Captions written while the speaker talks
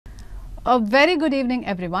A very good evening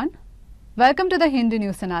everyone. Welcome to the Hindu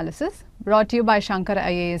News Analysis brought to you by Shankar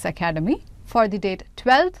IAS Academy for the date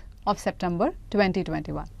 12th of September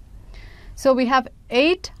 2021. So we have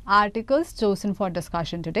 8 articles chosen for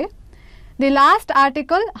discussion today. The last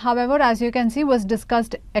article, however, as you can see, was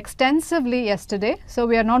discussed extensively yesterday. So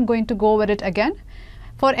we are not going to go over it again.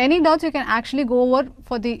 For any doubts, you can actually go over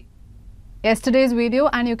for the yesterday's video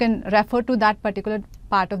and you can refer to that particular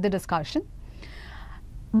part of the discussion.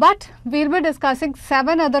 But we will be discussing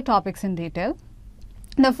 7 other topics in detail.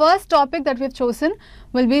 The first topic that we have chosen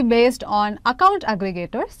will be based on account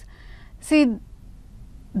aggregators. See,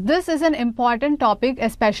 this is an important topic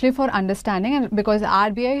especially for understanding, and because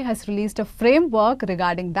RBI has released a framework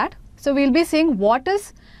regarding that. So we will be seeing what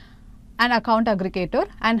is an account aggregator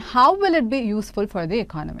and how will it be useful for the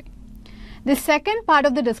economy. The second part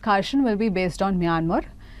of the discussion will be based on Myanmar.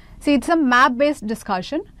 See, it's a map based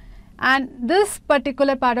discussion. And this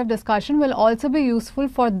particular part of discussion will also be useful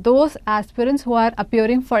for those aspirants who are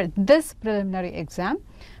appearing for this preliminary exam,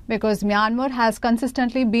 because Myanmar has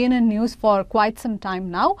consistently been in news for quite some time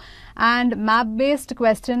now, and map-based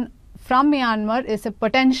question from Myanmar is a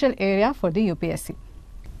potential area for the UPSC.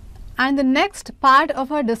 And the next part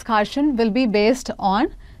of our discussion will be based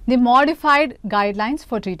on the modified guidelines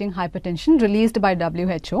for treating hypertension released by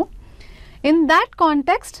WHO. In that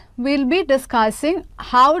context, we will be discussing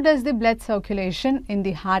how does the blood circulation in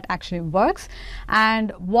the heart actually works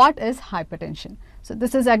and what is hypertension. So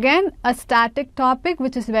this is again a static topic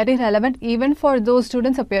which is very relevant even for those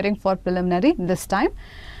students appearing for preliminary this time.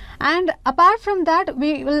 And apart from that,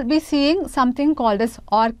 we will be seeing something called as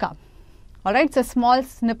ORCA. Alright, it's a small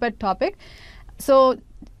snippet topic. So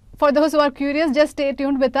for those who are curious, just stay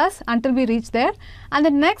tuned with us until we reach there. And the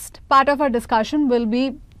next part of our discussion will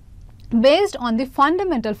be based on the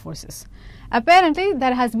fundamental forces. Apparently,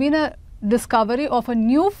 there has been a discovery of a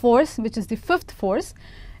new force, which is the 5th force.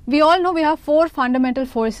 We all know we have 4 fundamental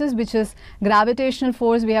forces, which is gravitational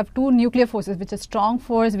force, we have 2 nuclear forces, which is strong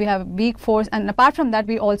force, we have weak force, and apart from that,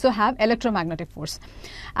 we also have electromagnetic force.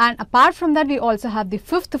 And apart from that, we also have the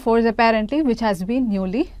 5th force apparently, which has been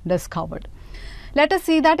newly discovered. Let us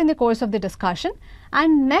see that in the course of the discussion.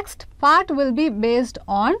 And next part will be based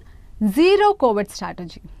on zero COVID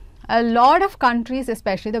strategy. A lot of countries,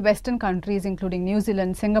 especially the Western countries, including New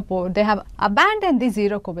Zealand, Singapore, they have abandoned the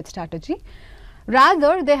zero COVID strategy.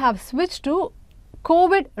 Rather, they have switched to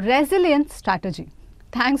COVID resilience strategy,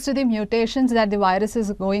 thanks to the mutations that the virus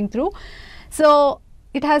is going through. So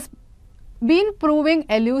it has been proving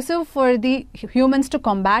elusive for the humans to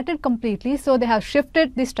combat it completely. So they have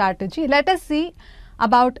shifted the strategy. Let us see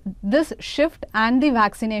about this shift and the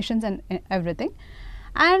vaccinations and everything.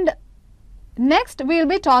 And next, we will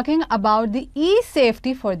be talking about the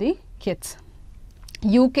e-safety for the kids.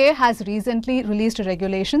 UK has recently released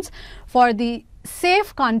regulations for the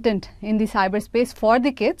safe content in the cyberspace for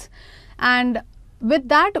the kids, and with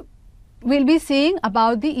that, we will be seeing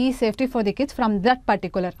about the e-safety for the kids from that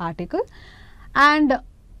particular article. And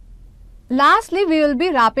lastly, we will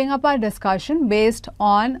be wrapping up our discussion based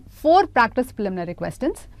on 4 practice preliminary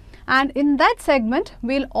questions, and in that segment,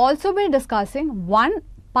 we will also be discussing one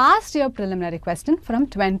past year preliminary question from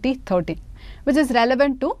 2013, which is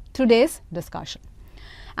relevant to today's discussion.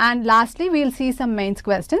 And lastly, we will see some mains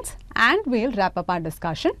questions and we will wrap up our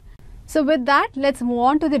discussion. So with that, let's move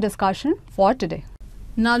on to the discussion for today.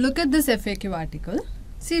 Now look at this FAQ article.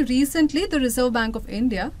 See, recently the Reserve Bank of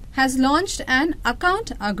India has launched an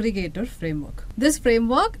account aggregator framework. This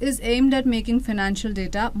framework is aimed at making financial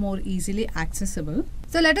data more easily accessible.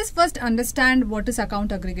 So let us first understand what is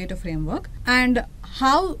account aggregator framework and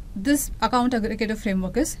how this account aggregator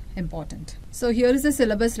framework is important. So here is the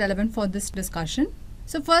syllabus relevant for this discussion.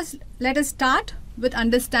 So first, let us start with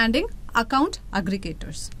understanding account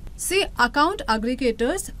aggregators. See, account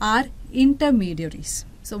aggregators are intermediaries.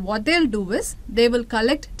 So what they'll do is they will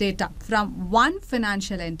collect data from one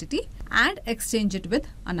financial entity and exchange it with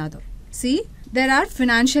another. See, there are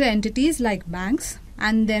financial entities like banks,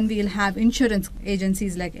 and then we'll have insurance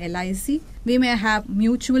agencies like LIC. We may have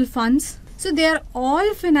mutual funds. So they are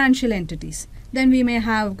all financial entities. Then we may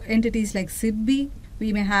have entities like SIDBI.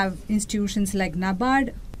 We may have institutions like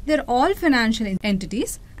NABARD. They're all financial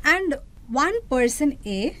entities, and one person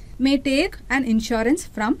A may take an insurance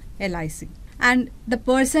from LIC. And the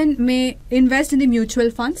person may invest in the mutual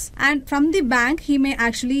funds, and from the bank he may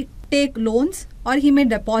actually take loans or he may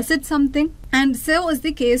deposit something, and so is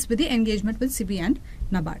the case with the engagement with SIBI and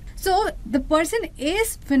NABARD. So the person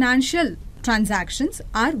A's financial transactions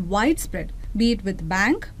are widespread, be it with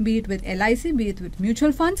bank, be it with LIC, be it with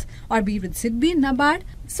mutual funds, or be it with SIDBI, NABARD.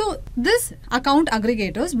 So this account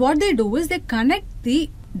aggregators, what they do is they connect the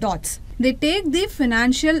dots. they take the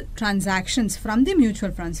financial transactions from the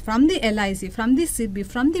mutual funds, from the LIC, from the SIDBI,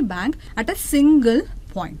 from the bank at a single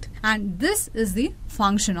point. And this is the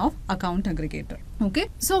function of account aggregator. Okay.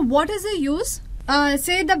 So what is the use?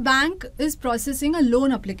 Say the bank is processing a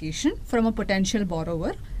loan application from a potential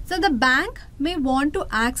borrower. So the bank may want to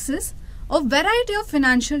access a variety of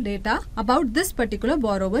financial data about this particular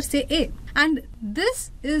borrower, say A. And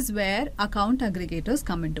this is where account aggregators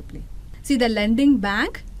come into play. See, the lending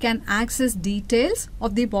bank can access details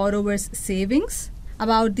of the borrower's savings,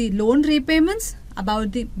 about the loan repayments,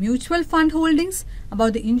 about the mutual fund holdings,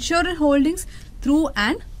 about the insurance holdings through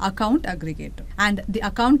an account aggregator. And the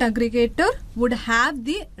account aggregator would have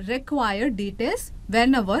the required details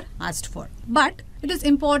whenever asked for. But it is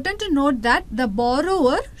important to note that the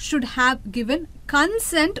borrower should have given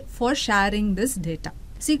consent for sharing this data.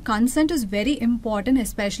 See, consent is very important,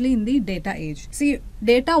 especially in the data age. See,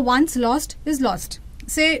 data once lost is lost.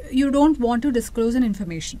 Say you don't want to disclose an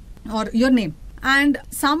information or your name, and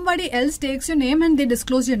somebody else takes your name and they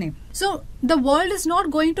disclose your name. So the world is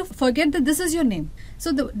not going to forget that this is your name.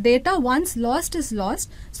 So the data once lost is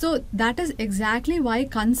lost. So that is exactly why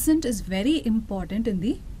consent is very important in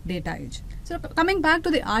the data age. So coming back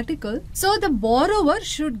to the article, so the borrower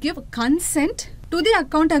should give consent to the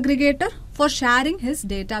account aggregator for sharing his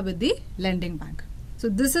data with the lending bank. So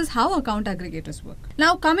this is how account aggregators work.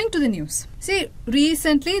 Now coming to the news. See,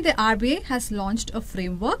 recently the RBI has launched a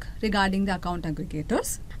framework regarding the account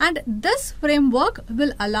aggregators, and this framework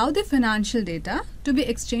will allow the financial data to be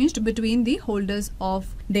exchanged between the holders of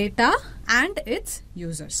data and its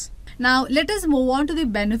users. Now let us move on to the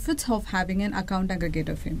benefits of having an account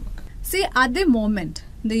aggregator framework. See, at the moment,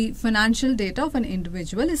 the financial data of an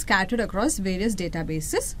individual is scattered across various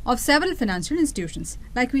databases of several financial institutions,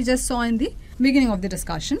 like we just saw in the beginning of the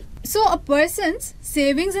discussion. So a person's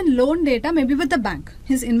savings and loan data may be with the bank.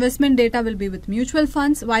 His investment data will be with mutual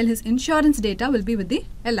funds, while his insurance data will be with the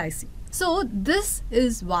LIC. So this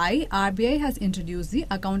is why RBI has introduced the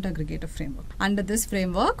account aggregator framework. Under this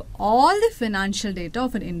framework, all the financial data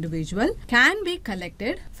of an individual can be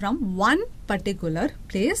collected from one particular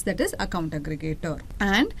place, that is account aggregator,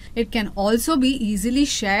 and it can also be easily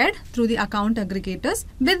shared through the account aggregators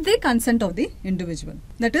with the consent of the individual.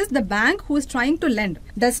 That is, the bank who is trying to lend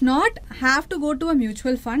does not have to go to a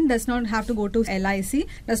mutual fund, does not have to go to LIC,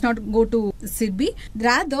 does not go to SIDBI.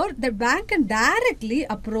 Rather, the bank can directly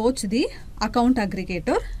approach the account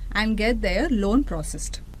aggregator and get their loan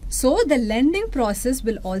processed. So the lending process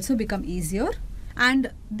will also become easier,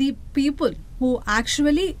 and the people who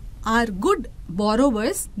actually are good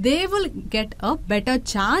borrowers, they will get a better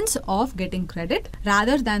chance of getting credit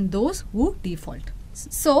rather than those who default.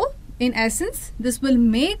 So in essence, this will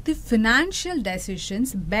make the financial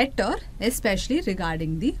decisions better, especially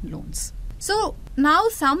regarding the loans. So now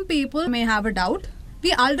some people may have a doubt.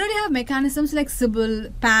 We already have mechanisms like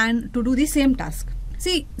CIBIL, PAN to do the same task.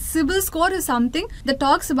 See, CIBIL score is something that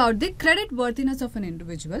talks about the credit worthiness of an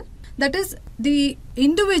individual. That is, the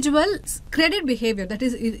individual's credit behavior, that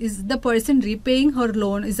is the person repaying her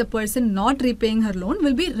loan, is the person not repaying her loan,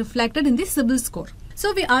 will be reflected in the CIBIL score.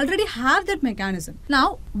 So we already have that mechanism.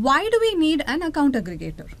 Now, why do we need an account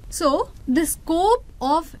aggregator? So the scope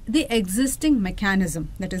of the existing mechanism,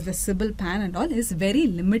 that is the CIBIL, PAN and all, is very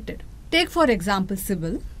limited. Take for example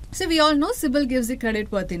CIBIL. So we all know CIBIL gives the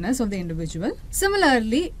credit worthiness of the individual.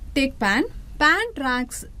 Similarly, take PAN. PAN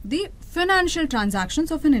tracks the financial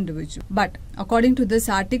transactions of an individual. But according to this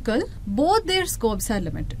article, both their scopes are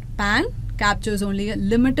limited. PAN captures only a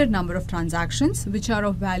limited number of transactions which are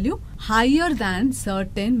of value higher than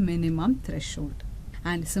certain minimum threshold.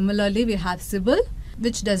 And similarly, we have CIBIL,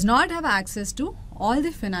 which does not have access to all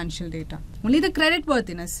the financial data. Only the credit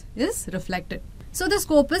worthiness is reflected. So the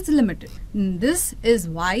scope is limited. This is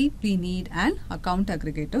why we need an account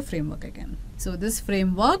aggregator framework again. So this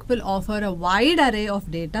framework will offer a wide array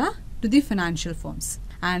of data to the financial firms.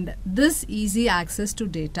 And this easy access to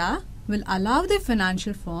data will allow the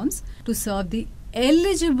financial firms to serve the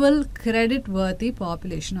eligible credit-worthy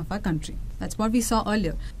population of our country. That's what we saw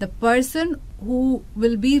earlier. The person who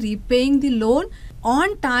will be repaying the loan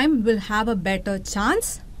on time will have a better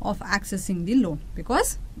chance of accessing the loan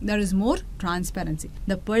because there is more transparency.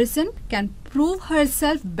 The person can prove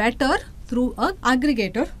herself better through an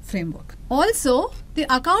aggregator framework. Also, the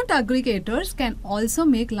account aggregators can also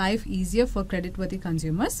make life easier for creditworthy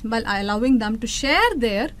consumers by allowing them to share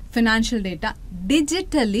their financial data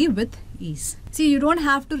digitally with ease. See, you don't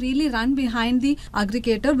have to really run behind the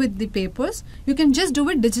aggregator with the papers. You can just do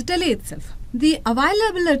it digitally itself. The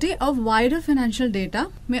availability of wider financial data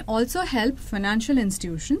may also help financial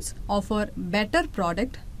institutions offer better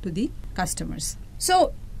product to the customers.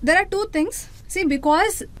 So, there are two things. See,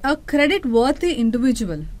 because a credit-worthy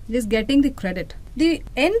individual is getting the credit, the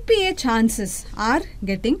NPA chances are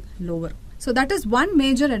getting lower. So that is one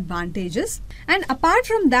major advantages. And apart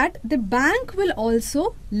from that, the bank will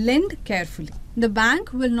also lend carefully. The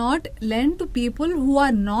bank will not lend to people who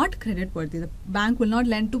are not credit worthy. The bank will not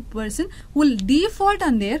lend to person who will default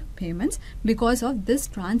on their payments because of this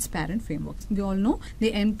transparent framework. We all know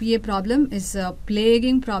the NPA problem is a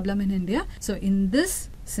plaguing problem in India. So in this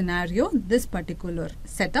scenario, this particular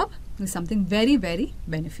setup is something very, very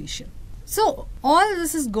beneficial. So all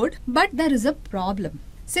this is good, but there is a problem.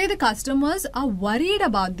 Say the customers are worried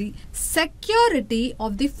about the security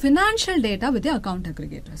of the financial data with the account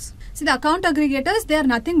aggregators. See, the account aggregators, they are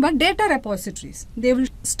nothing but data repositories. They will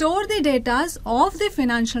store the data of the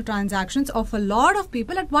financial transactions of a lot of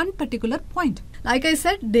people at one particular point. Like I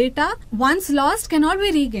said, data once lost cannot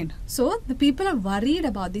be regained. So the people are worried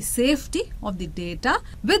about the safety of the data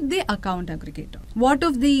with the account aggregator. What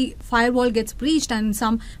if the firewall gets breached and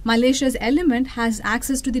some malicious element has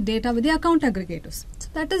access to the data with the account aggregators? So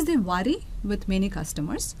that is the worry with many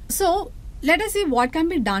customers. So let us see what can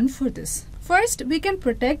be done for this. First, we can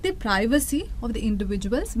protect the privacy of the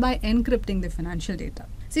individuals by encrypting the financial data.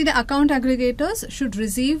 See, the account aggregators should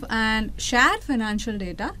receive and share financial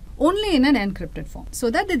data only in an encrypted form so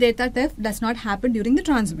that the data theft does not happen during the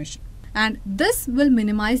transmission. And this will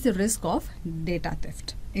minimize the risk of data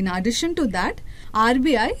theft. In addition to that,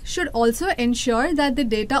 RBI should also ensure that the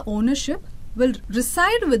data ownership will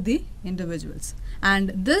reside with the individuals,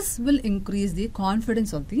 and this will increase the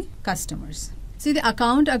confidence of the customers. See, the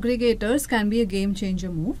account aggregators can be a game changer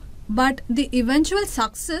move, but the eventual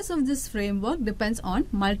success of this framework depends on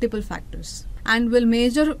multiple factors. And will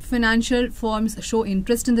major financial firms show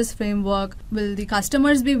interest in this framework? Will the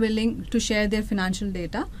customers be willing to share their financial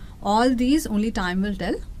data? All these only time will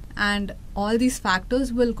tell, and all these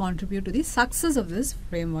factors will contribute to the success of this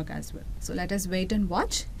framework as well. So let us wait and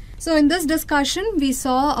watch. So in this discussion, we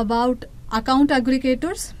saw about account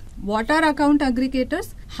aggregators. What are account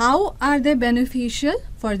aggregators? How are they beneficial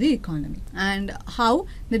for the economy? And how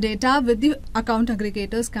the data with the account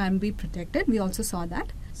aggregators can be protected. We also saw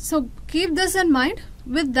that. So keep this in mind.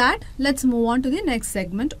 With that, let's move on to the next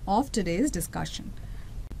segment of today's discussion.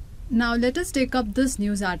 Now let us take up this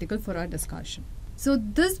news article for our discussion. So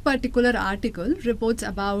this particular article reports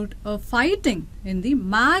about a fighting in the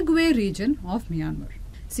Magwe region of Myanmar.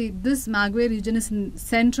 See, this Magwe region is in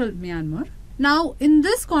central Myanmar. Now in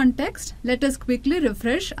this context, let us quickly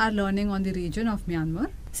refresh our learning on the region of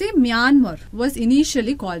Myanmar. See, Myanmar was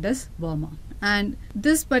initially called as Burma, and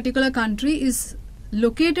this particular country is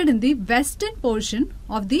located in the western portion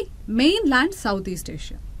of the mainland Southeast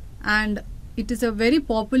Asia, and it is a very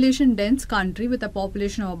population dense country with a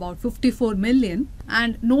population of about 54 million.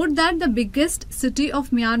 And note that the biggest city of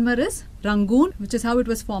Myanmar is Rangoon, which is how it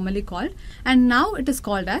was formerly called, and now it is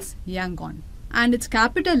called as Yangon, and its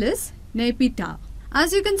capital is Naypyidaw.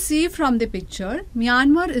 As you can see from the picture,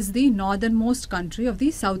 Myanmar is the northernmost country of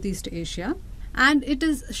the Southeast Asia, and it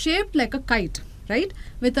is shaped like a kite, right,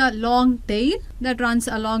 with a long tail that runs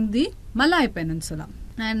along the Malay Peninsula.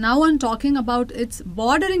 And now I'm talking about its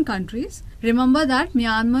bordering countries. Remember that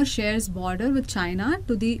Myanmar shares border with China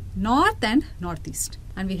to the north and northeast.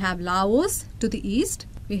 And we have Laos to the east.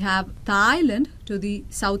 We have Thailand to the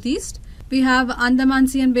southeast. We have Andaman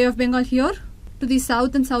Sea and Bay of Bengal here to the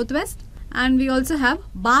south and southwest. And we also have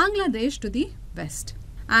Bangladesh to the west.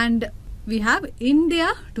 And we have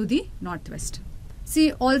India to the northwest.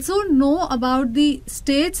 See, also know about the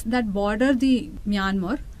states that border the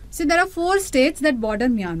Myanmar. See, there are 4 states that border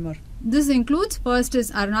Myanmar. This includes, first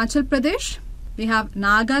is Arunachal Pradesh, we have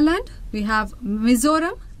Nagaland, we have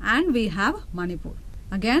Mizoram, and we have Manipur.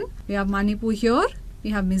 Again, we have Manipur here, we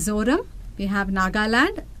have Mizoram, we have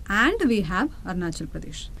Nagaland, and we have Arunachal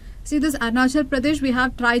Pradesh. See, this Arunachal Pradesh, we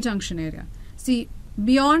have tri-junction area. See,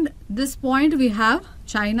 beyond this point we have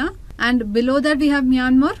China, and below that we have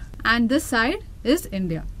Myanmar, and this side is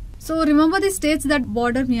India. So remember the states that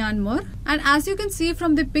border Myanmar, and as you can see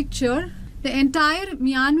from the picture, the entire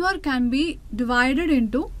Myanmar can be divided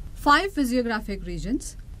into 5 physiographic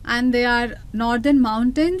regions, and they are northern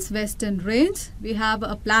mountains, western range, we have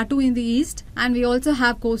a plateau in the east, and we also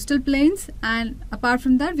have coastal plains, and apart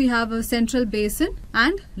from that we have a central basin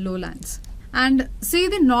and lowlands. And see,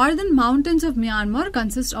 the northern mountains of Myanmar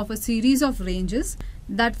consist of a series of ranges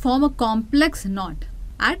that form a complex knot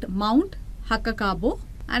at Mount Hakakabo.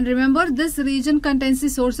 And remember, this region contains the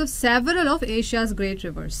source of several of Asia's great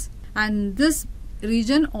rivers. And this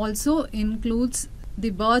region also includes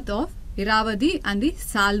the birth of Irrawaddy and the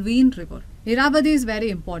Salween river. Irrawaddy is very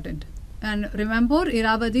important. And remember,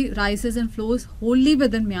 Irrawaddy rises and flows wholly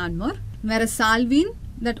within Myanmar, whereas Salween,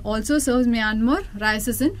 that also serves Myanmar,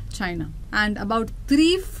 rises in China. And about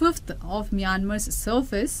 3/5 of Myanmar's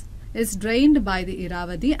surface is drained by the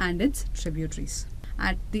Irrawaddy and its tributaries.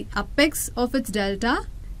 At the apex of its delta,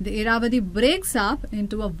 the Irrawaddy breaks up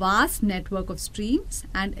into a vast network of streams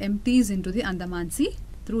and empties into the Andaman Sea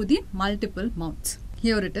through the multiple mouths.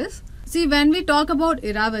 Here it is. See, when we talk about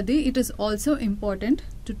Irrawaddy, it is also important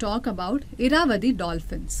to talk about Irrawaddy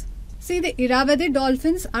dolphins. See, the Irrawaddy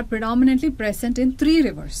dolphins are predominantly present in 3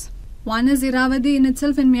 rivers. One is Irrawaddy in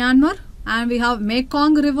itself in Myanmar, and we have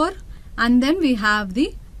Mekong River, and then we have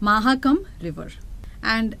the Mahakam River.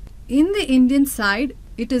 And in the Indian side,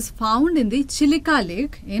 it is found in the Chilika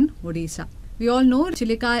Lake in Odisha. We all know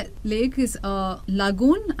Chilika Lake is a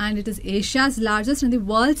lagoon, and it is Asia's largest and the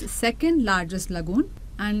world's 2nd largest lagoon.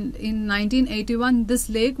 And in 1981, this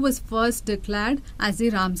lake was first declared as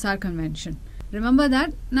the Ramsar Convention. Remember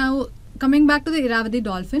that. Now, coming back to the Irrawaddy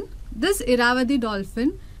dolphin, this Irrawaddy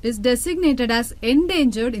dolphin is designated as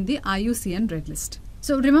endangered in the IUCN Red List.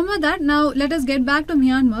 So, remember that. Now, let us get back to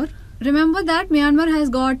Myanmar. Remember that Myanmar has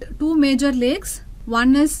got 2 major lakes.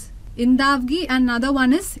 One is Indavgi and another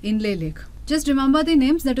one is Inle Lake. Just remember the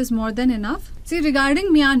names, that is more than enough. See,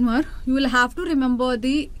 regarding Myanmar, you will have to remember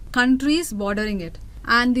the countries bordering it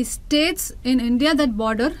and the states in India that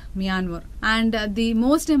border Myanmar. And the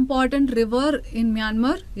most important river in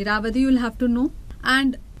Myanmar, Irrawaddy, you will have to know.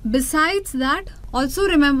 And besides that, also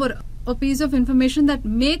remember a piece of information that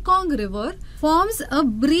Mekong River forms a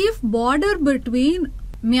brief border between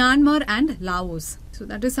Myanmar and Laos. So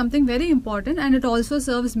that is something very important, and it also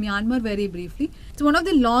serves Myanmar very briefly. It's one of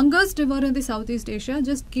the longest river in the Southeast Asia.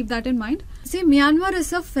 Just keep that in mind. See, Myanmar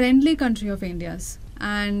is a friendly country of India's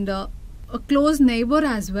and a close neighbor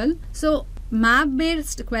as well. So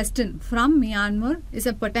map-based question from Myanmar is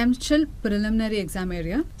a potential preliminary exam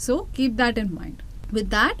area. So keep that in mind. With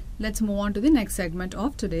that, let's move on to the next segment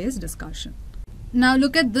of today's discussion. Now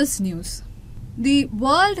look at this news. The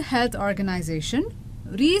World Health Organization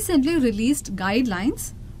recently released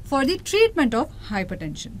guidelines for the treatment of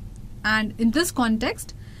hypertension. And in this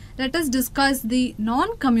context, let us discuss the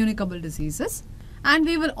non-communicable diseases, and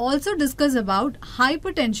we will also discuss about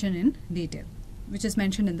hypertension in detail, which is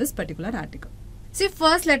mentioned in this particular article. See,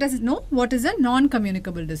 first let us know what is a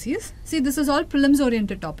non-communicable disease. See, this is all prelims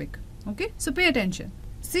oriented topic. Okay, so pay attention.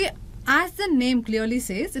 See, as the name clearly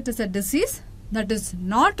says, it is a disease that is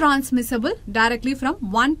not transmissible directly from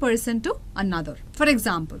one person to another. For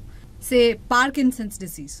example, say Parkinson's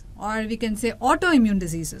disease, or we can say autoimmune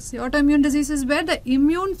diseases. The autoimmune disease is where the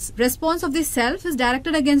immune response of the self is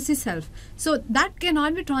directed against the self. So that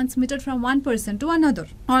cannot be transmitted from one person to another.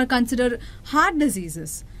 Or consider heart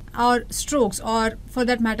diseases, or strokes, or for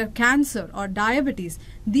that matter cancer or diabetes.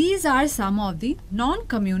 These are some of the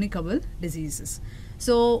non-communicable diseases.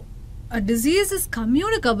 So a disease is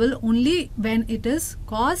communicable only when it is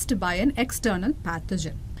caused by an external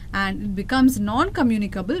pathogen, and it becomes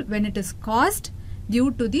non-communicable when it is caused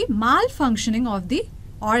due to the malfunctioning of the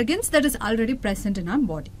organs that is already present in our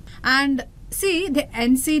body. And see, the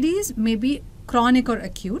NCDs may be chronic or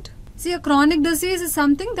acute. See, a chronic disease is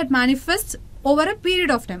something that manifests over a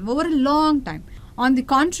period of time, over a long time. On the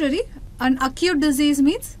contrary, an acute disease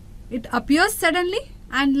means it appears suddenly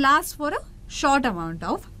and lasts for a short amount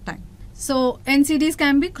of time. So NCDs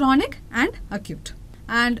can be chronic and acute.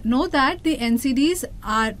 And know that the NCDs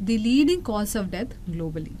are the leading cause of death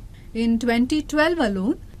globally. In 2012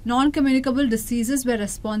 alone, non-communicable diseases were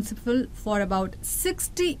responsible for about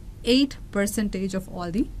 68% of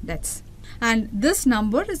all the deaths. And this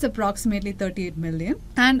number is approximately 38 million.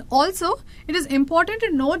 And also, it is important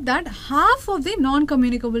to note that half of the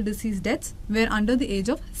non-communicable disease deaths were under the age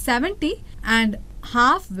of 70 and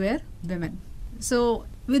half were women. So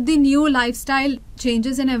with the new lifestyle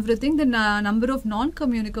changes and everything, the number of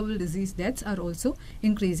non-communicable disease deaths are also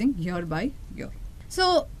increasing year by year.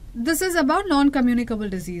 So this is about non-communicable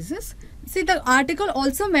diseases. See, the article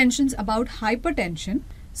also mentions about hypertension.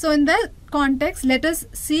 So in that context, let us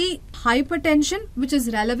see hypertension, which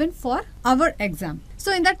is relevant for our exam.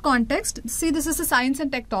 So in that context, see, this is a science and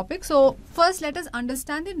tech topic. So first let us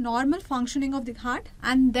understand the normal functioning of the heart,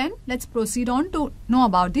 and then let's proceed on to know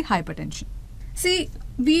about the hypertension. See,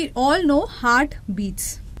 we all know heart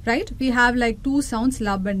beats, right? We have like 2 sounds,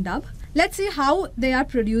 lub and dub. Let's see how they are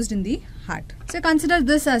produced in the heart. So consider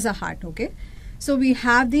this as a heart, okay? So we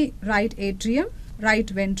have the right atrium, right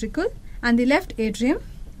ventricle, and the left atrium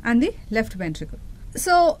and the left ventricle.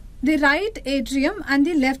 So the right atrium and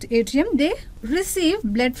the left atrium, they receive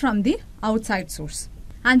blood from the outside source.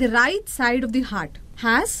 And the right side of the heart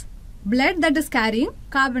has blood that is carrying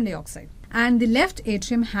carbon dioxide. and the left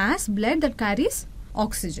atrium has blood that carries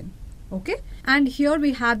oxygen. Okay, and here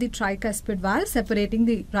we have the tricuspid valve separating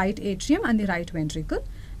the right atrium and the right ventricle,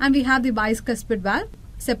 and we have the bicuspid valve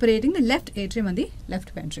separating the left atrium and the left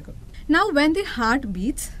ventricle. Now when the heart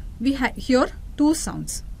beats, we hear two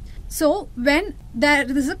sounds. So when there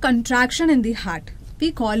is a contraction in the heart,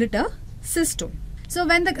 we call it a systole. So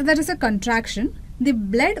when there is a contraction, the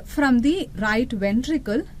blood from the right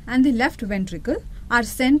ventricle and the left ventricle are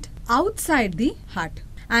sent outside the heart.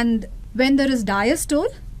 And when there is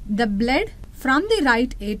diastole, the blood from the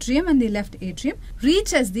right atrium and the left atrium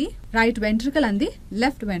reaches the right ventricle and the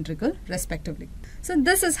left ventricle respectively. So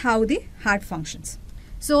this is how the heart functions.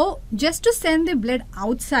 So just to send the blood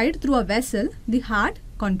outside through a vessel, the heart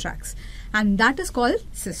contracts, and that is called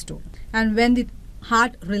systole. And when the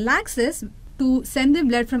heart relaxes to send the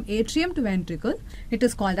blood from atrium to ventricle, it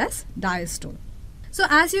is called as diastole. So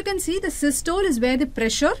as you can see, the systole is where the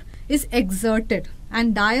pressure is exerted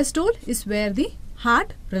and diastole is where the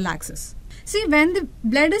heart relaxes. See, when the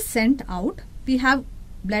blood is sent out, we have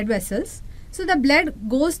blood vessels. So the blood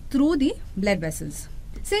goes through the blood vessels.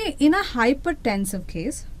 See, in a hypertensive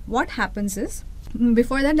case, what happens is,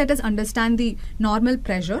 before that let us understand the normal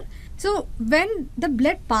pressure. So when the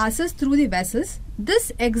blood passes through the vessels,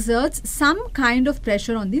 this exerts some kind of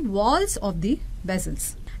pressure on the walls of the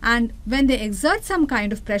vessels. And when they exert some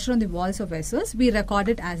kind of pressure on the walls of vessels, we record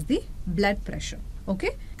it as the blood pressure.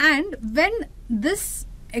 Okay, and when this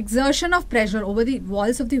exertion of pressure over the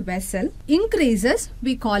walls of the vessel increases,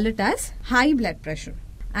 we call it as high blood pressure.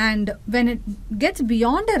 And when it gets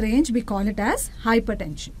beyond a range, we call it as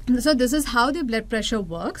hypertension. So this is how the blood pressure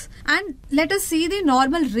works. And let us see the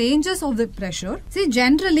normal ranges of the pressure. See,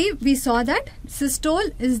 generally we saw that systole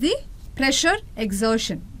is the pressure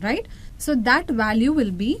exertion, right? So that value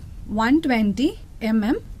will be 120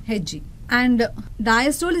 mmHg. And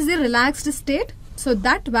diastole is the relaxed state. So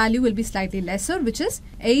that value will be slightly lesser, which is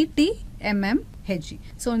 80 mmHg.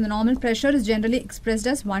 So the normal pressure is generally expressed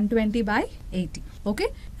as 120 by 80. Okay,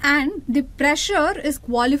 and the pressure is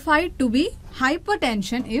qualified to be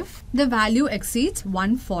hypertension if the value exceeds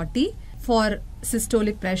 140 for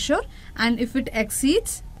systolic pressure and if it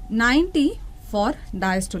exceeds 90 for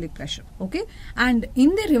diastolic pressure. Okay, and in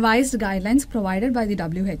the revised guidelines provided by the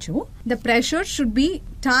WHO, the pressure should be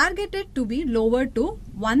targeted to be lowered to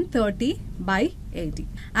 130 by 80.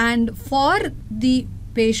 And for the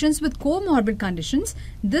patients with comorbid conditions,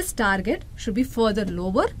 this target should be further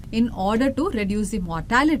lower in order to reduce the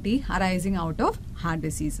mortality arising out of heart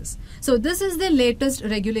diseases. So this is the latest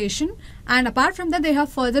regulation, and apart from that they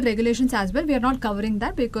have further regulations as well. We are not covering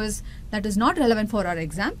that because that is not relevant for our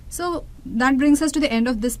exam. So that brings us to the end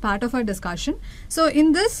of this part of our discussion. So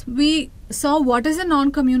in this we saw what is a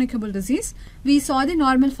non-communicable disease. We saw the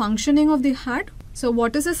normal functioning of the heart. So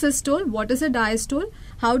what is a systole? What is a diastole?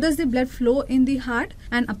 How does the blood flow in the heart?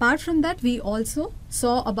 And apart from that, we also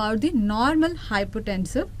saw about the normal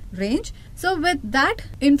hypertensive range. So with that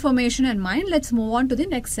information in mind, let's move on to the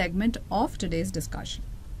next segment of today's discussion.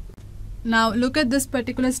 Now look at this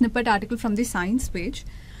particular snippet article from the science page.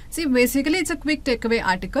 See, basically it's a quick takeaway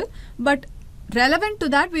article, but relevant to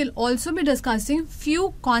that, we'll also be discussing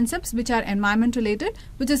few concepts which are environment related,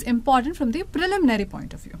 which is important from the preliminary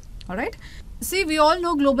point of view. Alright. See, we all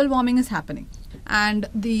know global warming is happening and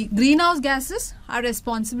the greenhouse gases are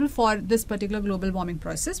responsible for this particular global warming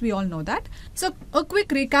process. We all know that. So a quick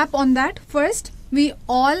recap on that. First, we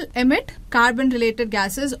all emit carbon related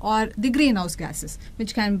gases or the greenhouse gases,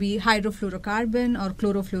 which can be hydrofluorocarbon or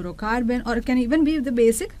chlorofluorocarbon, or it can even be the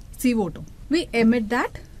basic CO2. We emit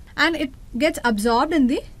that and it gets absorbed in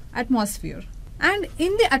the atmosphere. And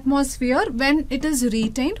in the atmosphere, when it is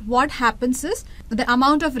retained, what happens is the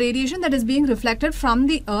amount of radiation that is being reflected from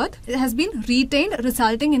the earth has been retained,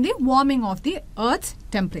 resulting in the warming of the earth's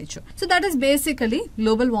temperature. So that is basically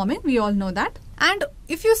global warming. We all know that. And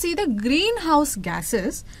if you see the greenhouse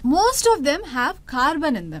gases, most of them have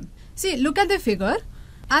carbon in them. See, look at the figure.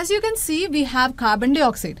 As you can see, we have carbon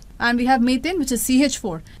dioxide and we have methane, which is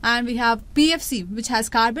CH4, and we have PFC, which has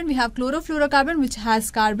carbon. We have chlorofluorocarbon, which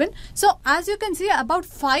has carbon. So as you can see, about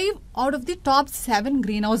 5 out of the top 7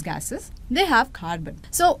 greenhouse gases, they have carbon.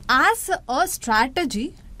 So as a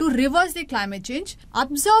strategy to reverse the climate change,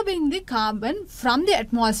 absorbing the carbon from the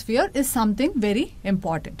atmosphere is something very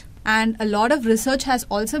important. And a lot of research has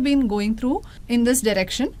also been going through in this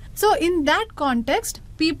direction. So in that context,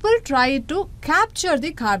 people try to capture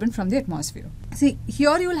the carbon from the atmosphere. See,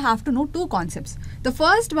 here you will have to know two concepts. The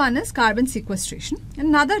first one is carbon sequestration, and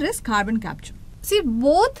another is carbon capture. See,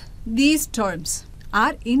 both these terms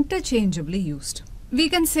are interchangeably used. We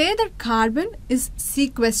can say that carbon is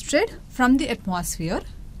sequestered from the atmosphere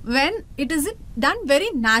when it is done very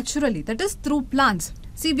naturally, that is through plants.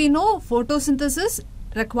 See, we know photosynthesis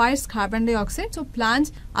requires carbon dioxide. So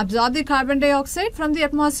plants absorb the carbon dioxide from the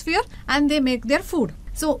atmosphere and they make their food.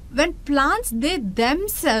 So when plants, they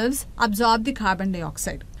themselves absorb the carbon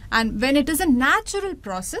dioxide. And when it is a natural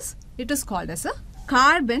process, it is called as a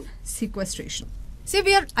carbon sequestration. See,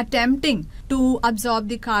 we are attempting to absorb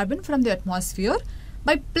the carbon from the atmosphere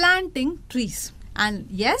by planting trees. And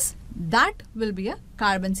yes, that will be a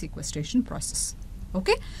carbon sequestration process.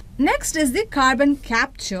 Okay. Next is the carbon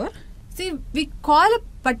capture. See, we call a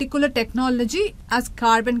particular technology as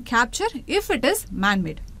carbon capture if it is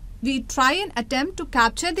man-made. We try and attempt to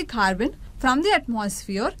capture the carbon from the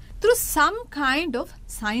atmosphere through some kind of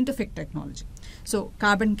scientific technology. So,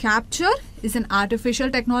 carbon capture is an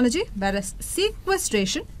artificial technology, whereas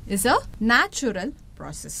sequestration is a natural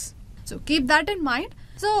process. So, keep that in mind.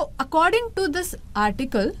 So, according to this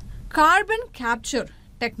article, carbon capture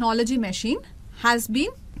technology machine has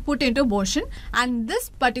been put into motion, and this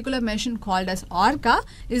particular machine called as ORCA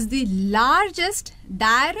is the largest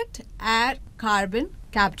direct air carbon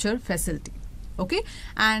capture facility. Okay,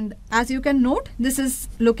 and as you can note, this is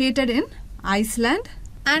located in Iceland,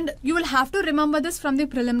 and you will have to remember this from the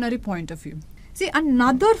preliminary point of view. See,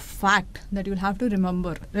 another fact that you'll have to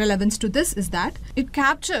remember relevance to this is that it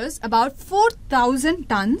captures about 4,000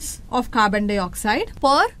 tons of carbon dioxide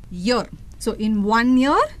per year. So in 1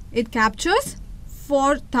 year, it captures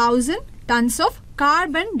 4,000 tons of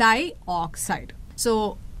carbon dioxide.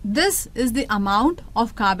 So this is the amount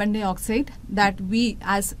of carbon dioxide that we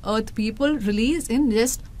as Earth people release in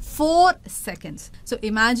just 4 seconds. So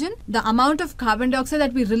imagine the amount of carbon dioxide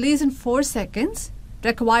that we release in 4 seconds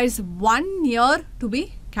requires 1 year to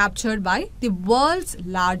be captured by the world's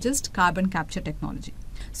largest carbon capture technology.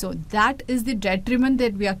 So that is the detriment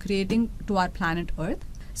that we are creating to our planet Earth.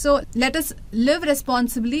 So let us live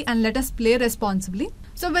responsibly and let us play responsibly.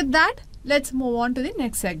 So with that, let's move on to the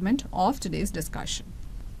next segment of today's discussion.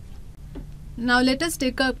 Now let us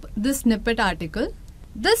take up this snippet article.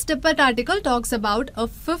 This snippet article talks about a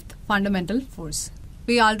fifth fundamental force.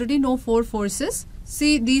 We already know 4 forces.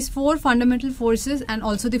 See, these 4 fundamental forces and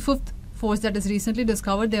also the fifth force that is recently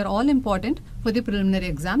discovered, they are all important for the preliminary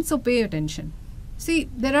exam. So pay attention. See,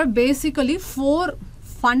 there are basically 4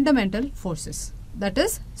 fundamental forces. That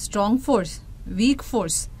is strong force, weak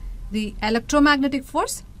force, the electromagnetic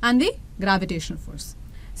force and the gravitational force.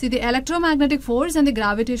 See, the electromagnetic force and the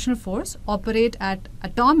gravitational force operate at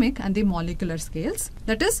atomic and the molecular scales.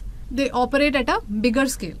 That is, they operate at a bigger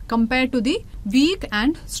scale compared to the weak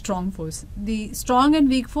and strong force. The strong and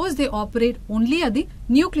weak force, they operate only at the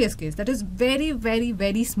nuclear scales. That is very, very,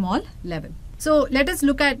 very small level. So let us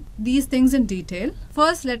look at these things in detail.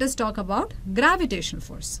 First, let us talk about gravitational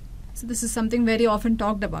force. So this is something very often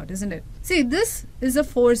talked about, isn't it? See, this is a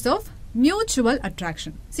force of mutual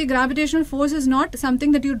attraction. See, gravitational force is not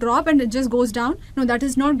something that you drop and it just goes down. No, that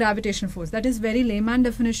is not gravitational force. That is very layman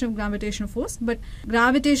definition of gravitational force. But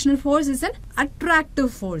gravitational force is an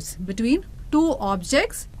attractive force between 2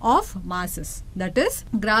 objects of masses. That is,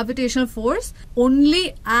 gravitational force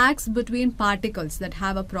only acts between particles that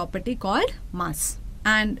have a property called mass.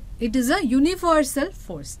 And it is a universal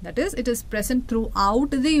force. That is, it is present throughout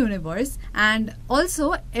the universe, and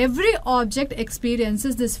also every object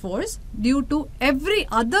experiences this force due to every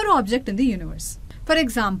other object in the universe. For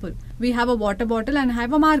example, we have a water bottle and I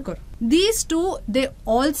have a marker. These two, they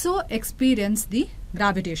also experience the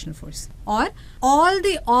gravitational force, or all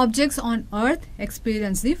the objects on Earth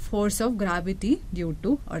experience the force of gravity due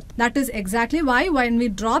to Earth. That is exactly why when we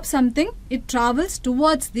drop something, it travels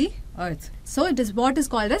towards the Earth. So it is what is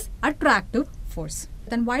called as attractive force.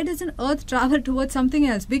 Then why doesn't Earth travel towards something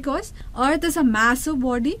else? Because Earth is a massive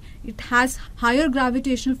body. It has higher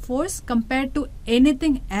gravitational force compared to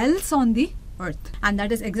anything else on the Earth. And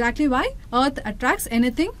that is exactly why Earth attracts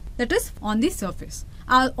anything that is on the surface.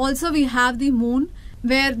 Also, we have the moon,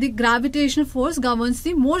 where the gravitational force governs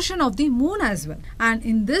the motion of the moon as well. And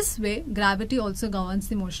in this way, gravity also governs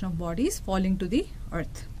the motion of bodies falling to the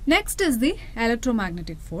Earth. Next is the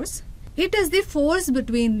electromagnetic force. It is the force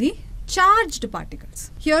between the charged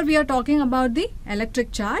particles. Here we are talking about the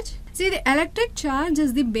electric charge. See, the electric charge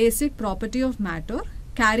is the basic property of matter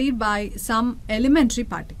carried by some elementary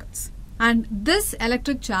particles. And this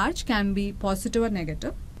electric charge can be positive or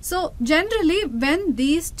negative. So generally, when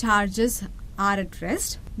these charges are at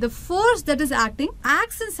rest, the force that is acting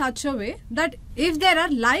acts in such a way that if there are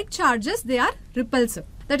like charges, they are repulsive.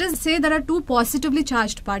 That is, say there are 2 positively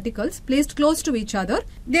charged particles placed close to each other,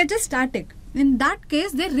 they are just static. In that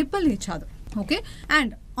case, they repel each other. Okay.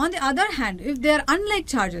 And on the other hand, if they are unlike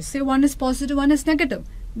charges, say one is positive, one is negative,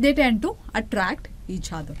 they tend to attract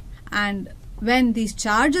each other. And when these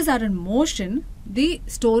charges are in motion, the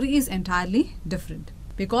story is entirely different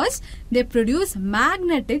because they produce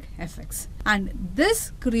magnetic effects. And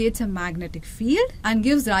this creates a magnetic field and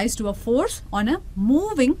gives rise to a force on a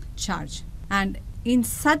moving charge. And in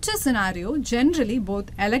such a scenario, generally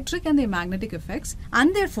both electric and the magnetic effects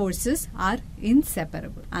and their forces are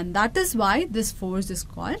inseparable. And that is why this force is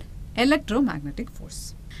called electromagnetic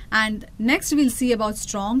force. And next we'll see about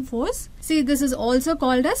strong force. See, this is also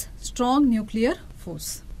called as strong nuclear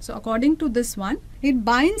force. So according to this one, it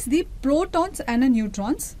binds the protons and the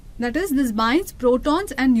neutrons. That is, this binds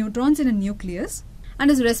protons and neutrons in a nucleus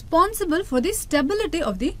and is responsible for the stability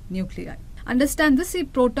of the nuclei. Understand this, see,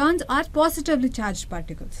 protons are positively charged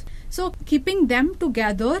particles. So keeping them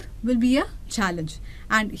together will be a challenge.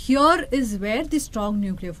 And here is where the strong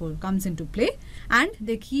nuclear force comes into play, and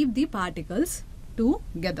they keep the particles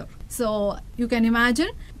together. So you can imagine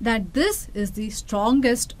that this is the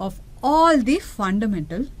strongest of all the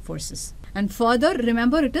fundamental forces. And further,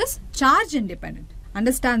 remember, it is charge independent.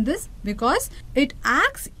 Understand this because it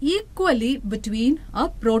acts equally between a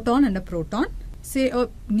proton and a proton, say a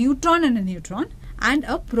neutron and a neutron, and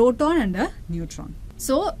a proton and a neutron.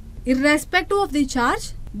 So irrespective of the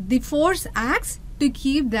charge, the force acts to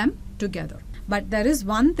keep them together. But there is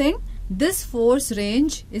one thing, this force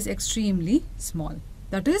range is extremely small.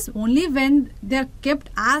 That is, only when they are kept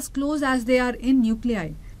as close as they are in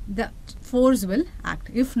nuclei, the force will act.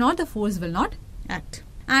 If not, the force will not act.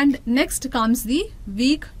 And next comes the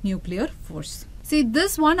weak nuclear force. See,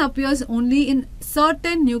 this one appears only in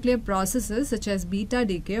certain nuclear processes such as beta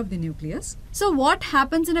decay of the nucleus. So what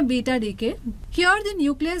happens in a beta decay? Here the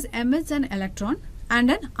nucleus emits an electron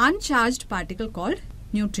and an uncharged particle called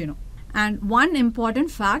neutrino. And one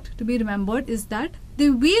important fact to be remembered is that the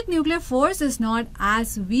weak nuclear force is not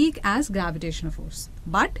as weak as gravitational force,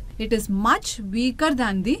 but it is much weaker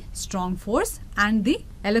than the strong force and the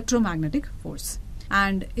electromagnetic force.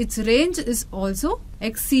 And its range is also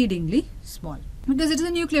exceedingly small because it is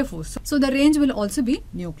a nuclear force. So the range will also be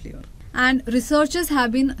nuclear. And researchers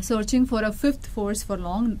have been searching for a fifth force for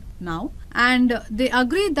long now, and they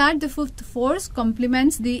agree that the fifth force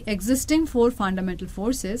complements the existing four fundamental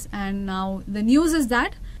forces. And now the news is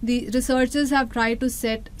that the researchers have tried to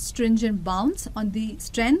set stringent bounds on the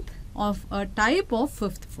strength of a type of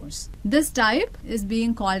fifth force. This type is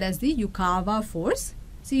being called as the Yukawa force.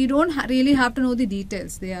 So you don't really have to know the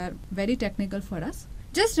details. They are very technical for us.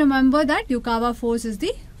 Just remember that Yukawa force is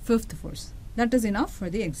the fifth force. That is enough for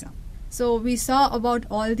the exam. So we saw about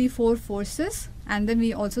all the four forces, and then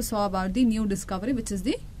we also saw about the new discovery, which is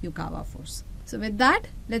the Yukawa force. So with that,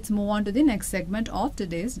 let's move on to the next segment of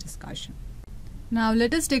today's discussion. Now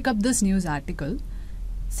let us take up this news article.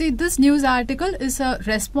 See, this news article is a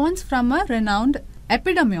response from a renowned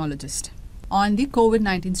epidemiologist on the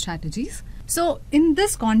COVID-19 strategies. So in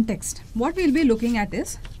this context, what we'll be looking at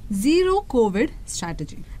is zero COVID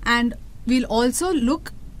strategy, and we'll also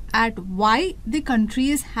look at why the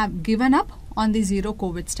countries have given up on the zero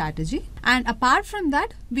COVID strategy. And apart from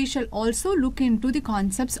that, we shall also look into the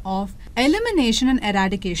concepts of elimination and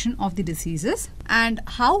eradication of the diseases and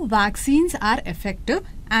how vaccines are effective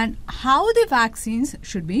and how the vaccines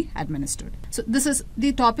should be administered. So this is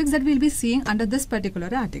the topics that we'll be seeing under this particular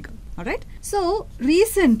article. All right. So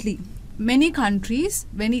recently, many countries,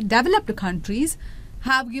 many developed countries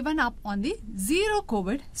have given up on the zero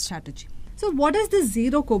COVID strategy. So what is the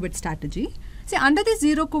zero COVID strategy? See, under the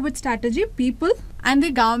zero COVID strategy, people and the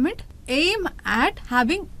government aim at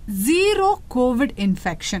having zero COVID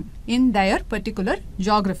infection in their particular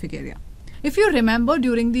geographic area. If you remember,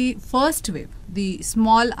 during the first wave, the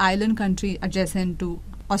small island country adjacent to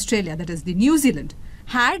Australia, that is the New Zealand,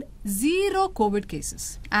 had zero COVID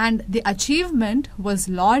cases, and the achievement was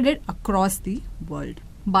lauded across the world.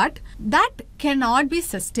 But that cannot be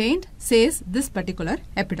sustained, says this particular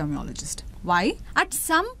epidemiologist. Why? At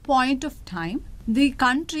some point of time, the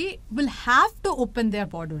country will have to open their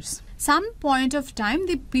borders. Some point of time,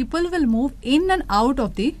 the people will move in and out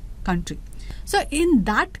of the country. So in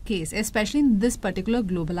that case, especially in this particular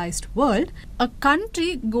globalized world, a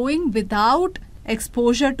country going without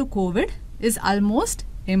exposure to COVID is almost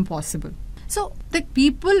impossible. So the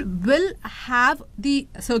people will have the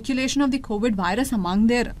circulation of the COVID virus among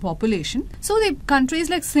their population. So the countries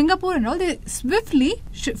like Singapore and all, they swiftly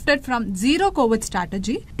shifted from zero COVID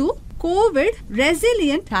strategy to COVID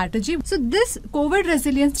resilient strategy. So this COVID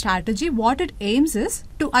resilient strategy, what it aims is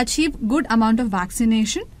to achieve good amount of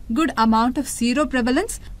vaccination, good amount of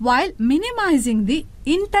seroprevalence while minimizing the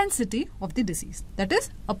intensity of the disease. That is,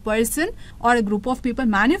 a person or a group of people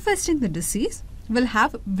manifesting the disease will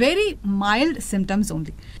have very mild symptoms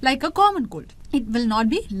only, like a common cold. It will not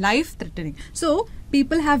be life-threatening. So,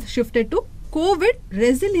 people have shifted to COVID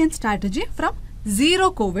resilient strategy from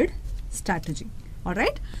zero COVID strategy.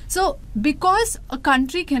 Alright. So, because a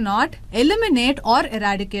country cannot eliminate or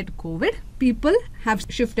eradicate COVID, people have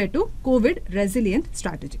shifted to COVID resilient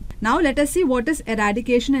strategy. Now, let us see what is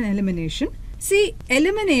eradication and elimination. See,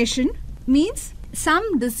 elimination means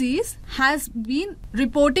some disease has been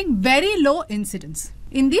reporting very low incidence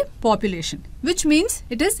in the population, which means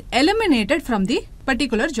it is eliminated from the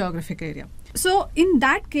particular geographic area. So, in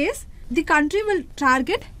that case, the country will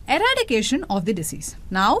target eradication of the disease.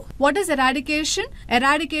 Now, what is eradication?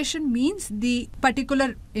 Eradication means the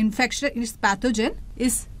particular infection, its pathogen,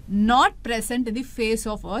 is not present in the face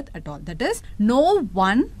of earth at all. That is, no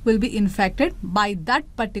one will be infected by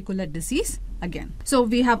that particular disease again. So,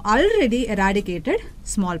 we have already eradicated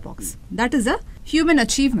smallpox. That is a human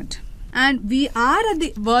achievement. And we are at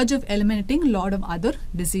the verge of eliminating a lot of other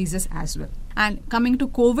diseases as well. And coming to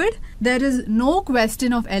COVID, there is no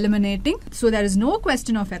question of eliminating. So, there is no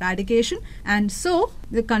question of eradication. And so,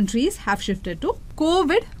 the countries have shifted to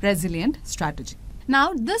COVID resilient strategy.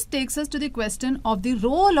 Now, this takes us to the question of the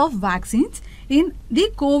role of vaccines in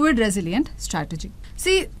the COVID resilient strategy.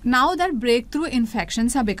 See, now that breakthrough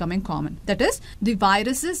infections are becoming common, that is, the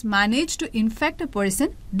viruses manage to infect a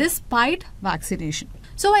person despite vaccination.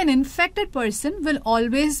 So, an infected person will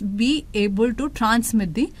always be able to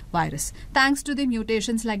transmit the virus thanks to the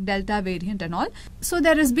mutations like Delta variant and all. So,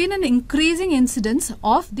 there has been an increasing incidence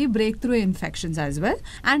of the breakthrough infections as well,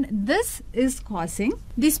 and this is causing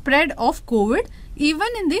the spread of COVID even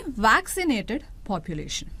in the vaccinated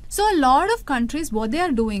population. So, a lot of countries, what they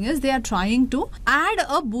are doing is they are trying to add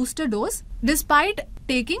a booster dose despite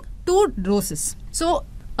taking 2 doses. So,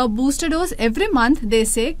 a booster dose every month, they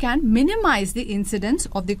say, can minimize the incidence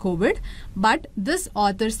of the COVID. But this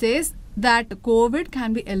author says that COVID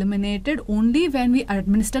can be eliminated only when we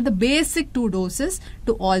administer the basic 2 doses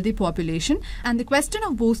to all the population. And the question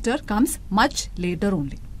of booster comes much later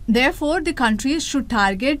only. Therefore, the countries should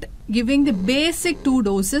target giving the basic 2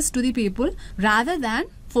 doses to the people rather than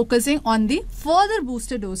focusing on the further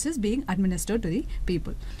booster doses being administered to the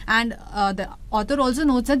people. And the author also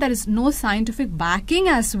notes that there is no scientific backing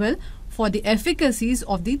as well for the efficacies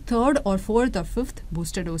of the 3rd or 4th or 5th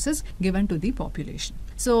booster doses given to the population.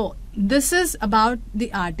 So, this is about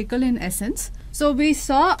the article in essence. So, we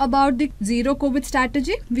saw about the zero COVID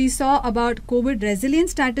strategy, we saw about COVID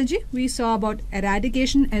resilient strategy, we saw about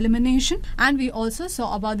eradication, elimination, and we also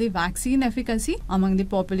saw about the vaccine efficacy among the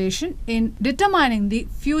population in determining the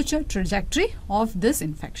future trajectory of this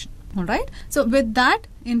infection. Alright, so with that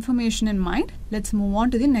information in mind, let's move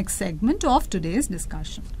on to the next segment of today's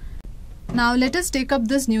discussion. Now, let us take up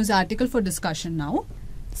this news article for discussion now.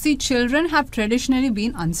 See, children have traditionally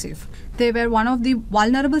been unsafe. They were one of the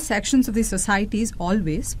vulnerable sections of the societies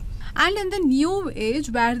always. And in the new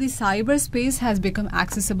age where the cyberspace has become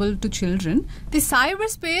accessible to children, the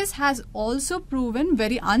cyberspace has also proven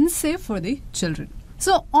very unsafe for the children.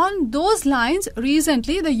 So, on those lines,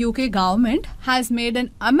 recently the UK government has made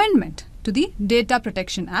an amendment to the Data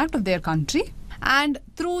Protection Act of their country. And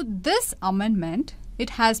through this amendment,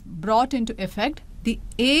 it has brought into effect the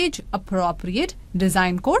age-appropriate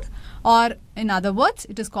design code, or in other words,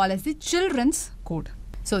 it is called as the children's code.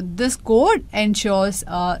 So, this code ensures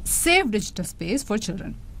a safe digital space for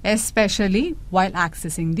children, especially while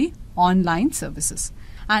accessing the online services.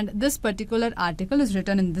 And this particular article is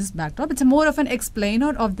written in this backdrop. It's more of an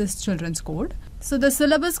explainer of this children's code. So, the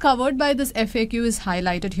syllabus covered by this FAQ is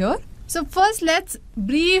highlighted here. So, first let's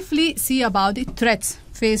briefly see about the threats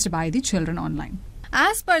faced by the children online.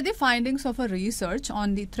 As per the findings of a research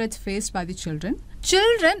on the threats faced by the children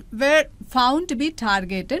were found to be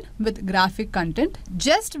targeted with graphic content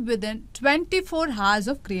just within 24 hours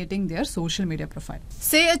of creating their social media profile.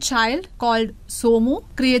 Say a child called Somu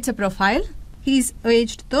creates a profile. He's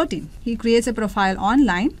aged 13. He creates a profile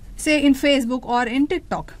online, say in Facebook or in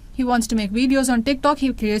TikTok. He wants to make videos on TikTok.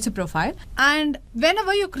 He creates a profile. And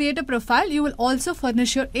whenever you create a profile, you will also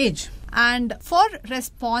furnish your age. And for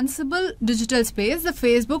responsible digital space, the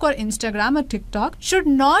Facebook or Instagram or TikTok should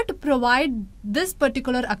not provide this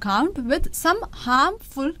particular account with some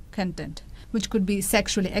harmful content, which could be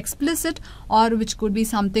sexually explicit, or which could be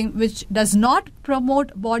something which does not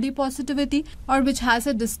promote body positivity, or which has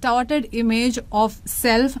a distorted image of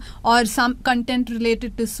self, or some content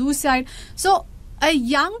related to suicide. So, a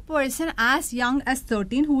young person as young as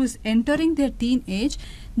 13 who is entering their teenage,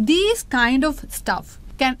 these kind of stuff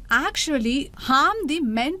can actually harm the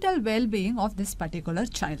mental well-being of this particular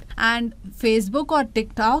child. And Facebook or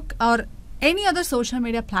TikTok or any other social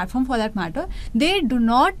media platform for that matter, they do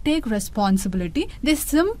not take responsibility. They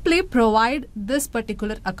simply provide this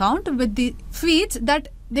particular account with the feeds that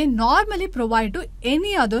they normally provide to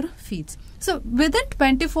any other feeds. So within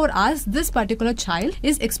 24 hours, this particular child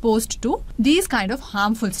is exposed to these kind of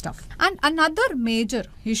harmful stuff. And another major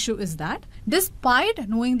issue is that despite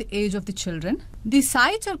knowing the age of the children, the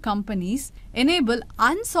sites or companies enable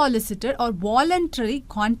unsolicited or voluntary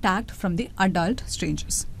contact from the adult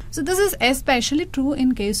strangers. So this is especially true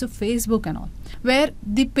in case of Facebook and all, where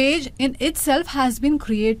the page in itself has been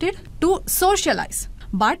created to socialize.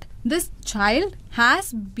 But this child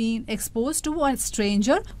has been exposed to a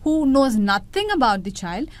stranger who knows nothing about the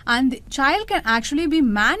child, and the child can actually be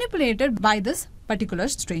manipulated by this particular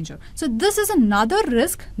stranger. So this is another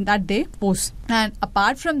risk that they pose. And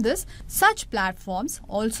apart from this, such platforms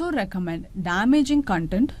also recommend damaging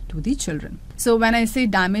content to the children. So when I say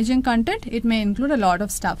damaging content, it may include a lot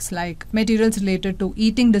of stuffs like materials related to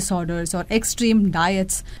eating disorders or extreme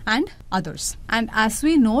diets and others. And as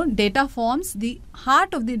we know, data forms the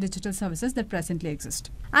heart of the digital services that presently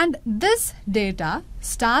exist. And this data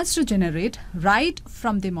starts to generate right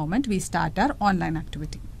from the moment we start our online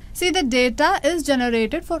activity. See, the data is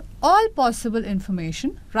generated for all possible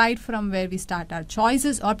information right from where we start our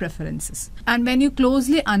choices or preferences. And when you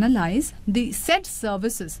closely analyze the set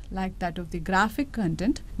services like that of the graphic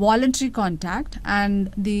content, voluntary contact,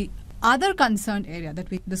 and the other concerned area that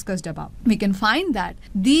we discussed above, we can find that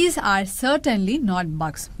these are certainly not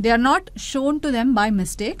bugs. They are not shown to them by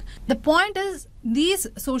mistake. The point is, these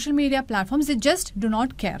social media platforms, they just do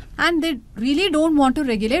not care, and they really don't want to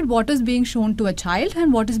regulate what is being shown to a child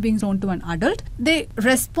and what is being shown to an adult. The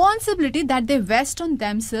responsibility that they vest on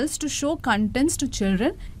themselves to show contents to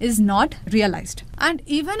children is not realized. And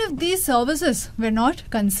even if these services were not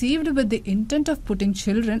conceived with the intent of putting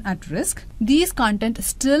children at risk, these content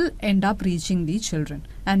still end up reaching the children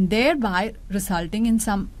and thereby resulting in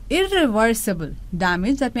some irreversible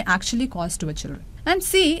damage that may actually cause to a children. And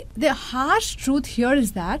see, the harsh truth here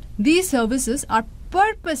is that these services are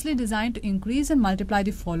purposely designed to increase and multiply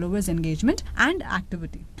the followers' engagement and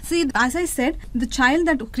activity. See, as I said, the child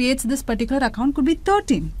that creates this particular account could be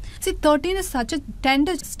 13. See, 13 is such a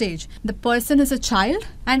tender stage. The person is a child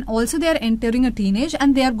and also they are entering a teenage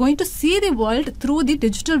and they are going to see the world through the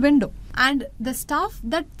digital window. And the stuff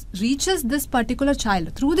that reaches this particular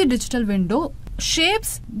child through the digital window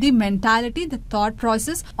shapes the mentality, the thought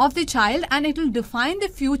process of the child, and it will define the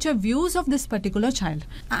future views of this particular child.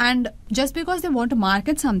 And just because they want to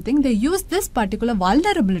market something, they use this particular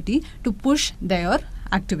vulnerability to push their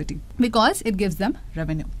activity because it gives them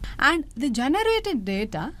revenue. And the generated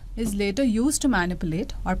data is later used to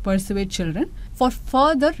manipulate or persuade children for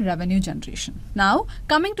further revenue generation. Now,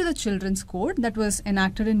 coming to the Children's Code that was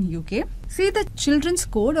enacted in UK. See, the Children's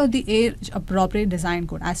Code or the Age Appropriate Design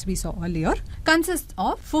Code, as we saw earlier, consists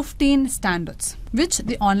of 15 standards which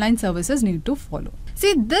the online services need to follow.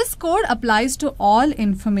 See, this code applies to all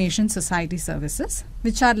information society services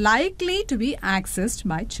which are likely to be accessed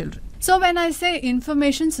by children. So when I say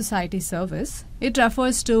information society service, it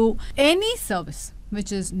refers to any service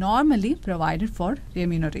which is normally provided for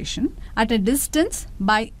remuneration at a distance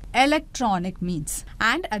by electronic means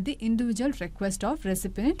and at the individual request of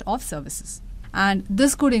recipient of services. And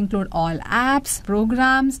this could include all apps,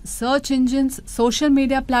 programs, search engines, social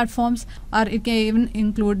media platforms, or it can even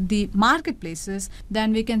include the marketplaces.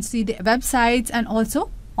 Then we can see the websites and also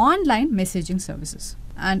online messaging services.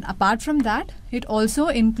 And apart from that, it also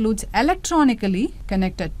includes electronically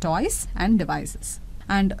connected toys and devices.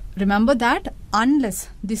 And remember that unless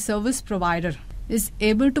the service provider is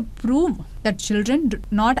able to prove that children do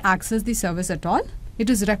not access the service at all, it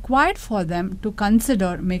is required for them to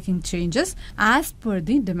consider making changes as per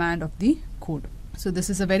the demand of the code. So this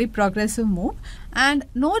is a very progressive move. And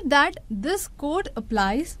note that this code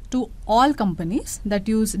applies to all companies that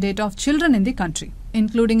use data of children in the country,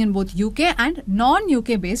 including in both UK and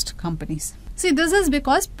non-UK based companies. See, this is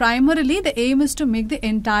because primarily the aim is to make the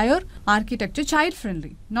entire architecture child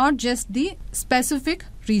friendly, not just the specific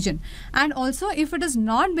region. And also, if it is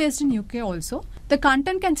not based in UK also, the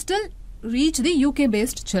content can still reach the UK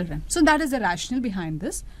based children. So that is the rationale behind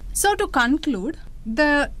this. So to conclude,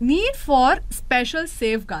 the need for special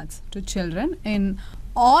safeguards to children in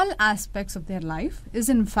all aspects of their life is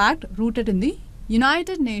in fact rooted in the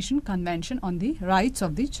United Nations Convention on the Rights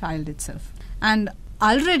of the Child itself. And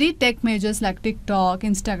already tech majors like TikTok,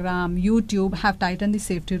 Instagram, YouTube have tightened the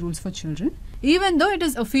safety rules for children, even though it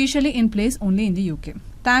is officially in place only in the UK,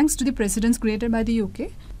 thanks to the precedents created by the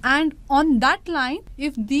UK. And on that line,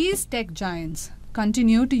 if these tech giants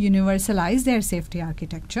continue to universalize their safety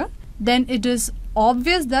architecture, then it is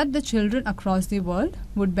obvious that the children across the world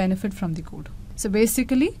would benefit from the code. So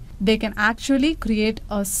basically, they can actually create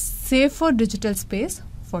a safer digital space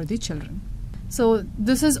for the children. So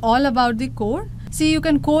this is all about the code. See, you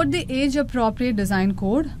can code the age-appropriate design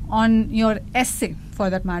code on your essay, for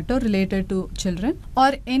that matter, related to children,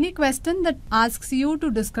 or any question that asks you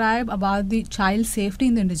to describe about the child safety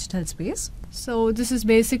in the digital space. So this is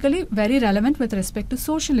basically very relevant with respect to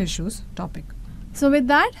social issues topic. So with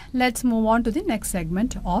that, let's move on to the next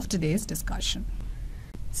segment of today's discussion.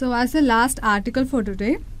 So as the last article for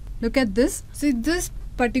today, look at this. See, this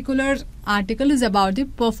particular article is about the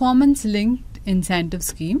performance-linked incentive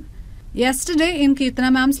scheme. Yesterday in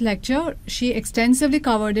Kirtana ma'am's lecture, she extensively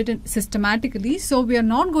covered it systematically, so we are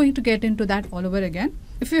not going to get into that all over again.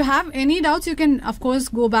 If you have any doubts, you can of course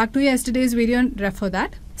go back to yesterday's video and refer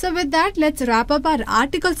that. So with that, let's wrap up our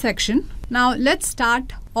article section. Now let's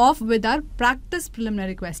start off with our practice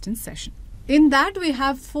preliminary questions session. In that we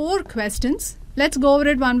have 4 questions. Let's go over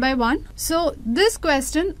it one by one. So this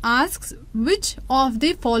question asks, which of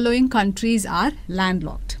the following countries are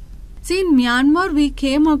landlocked? See, in Myanmar, we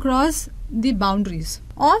came across the boundaries.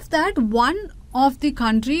 Of that, one of the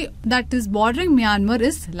country that is bordering Myanmar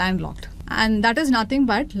is landlocked. And that is nothing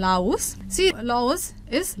but Laos. See, Laos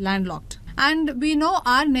is landlocked. And we know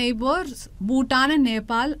our neighbors, Bhutan and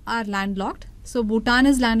Nepal, are landlocked. So, Bhutan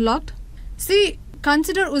is landlocked. See,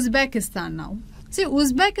 consider Uzbekistan now. See,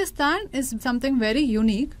 Uzbekistan is something very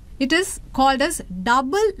unique. It is called as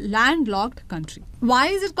double landlocked country. Why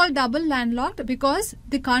is it called double landlocked? Because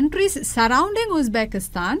the countries surrounding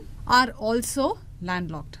Uzbekistan are also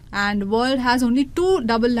landlocked. And world has only 2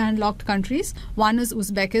 double landlocked countries. One is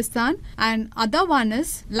Uzbekistan and other one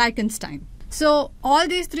is Liechtenstein. So all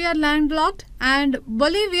these 3 are landlocked, and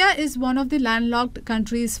Bolivia is one of the landlocked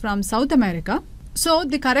countries from South America. So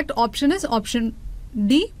the correct option is option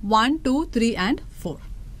D, 1, 2, 3 and 4.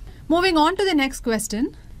 Moving on to the next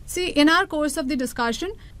question. See, in our course of the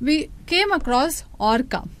discussion, we came across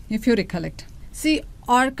ORCA, if you recollect. See,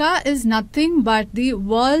 ORCA is nothing but the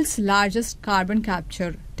world's largest carbon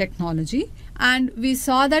capture technology, and we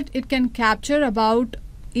saw that it can capture about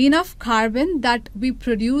enough carbon that we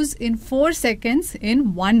produce in 4 seconds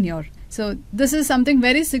in 1 year. So this is something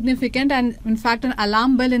very significant and in fact an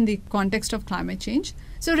alarm bell in the context of climate change.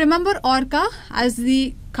 So remember ORCA as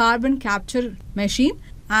the carbon capture machine,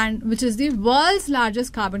 and which is the world's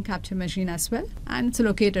largest carbon capture machine as well, and it's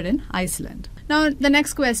located in Iceland. Now the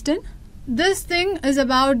next question. This thing is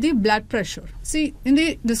about the blood pressure. See, in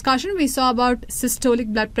the discussion we saw about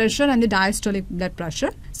systolic blood pressure and the diastolic blood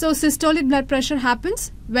pressure. So systolic blood pressure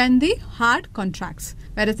happens when the heart contracts,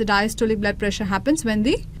 whereas the diastolic blood pressure happens when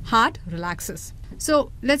the heart relaxes.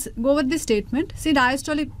 So let's go with the statement. See,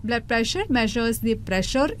 diastolic blood pressure measures the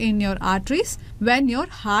pressure in your arteries when your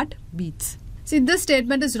heart beats. See, this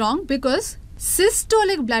statement is wrong because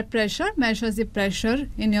systolic blood pressure measures the pressure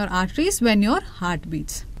in your arteries when your heart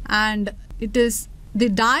beats. And it is the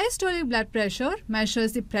diastolic blood pressure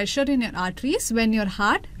measures the pressure in your arteries when your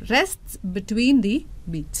heart rests between the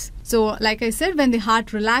beats. So like I said, when the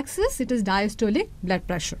heart relaxes, it is diastolic blood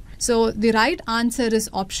pressure. So the right answer is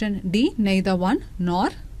option D, neither 1 nor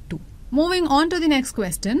 2. Moving on to the next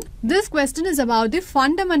question. This question is about the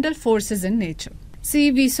fundamental forces in nature.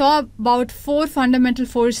 See, we saw about 4 fundamental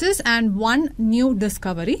forces and 1 new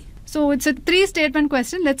discovery. So it's a 3-statement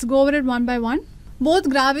question. Let's go over it one by one. Both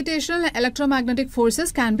gravitational and electromagnetic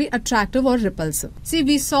forces can be attractive or repulsive. See,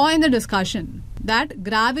 we saw in the discussion that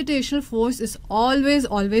gravitational force is always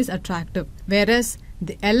attractive, whereas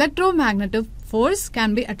the electromagnetic force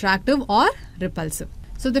can be attractive or repulsive.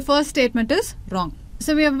 So the first statement is wrong.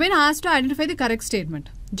 So we have been asked to identify the correct statement.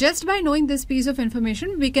 Just by knowing this piece of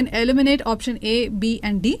information, we can eliminate option A, B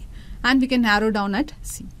and D, and we can narrow down at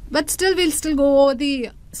C. But still, we'll still go over the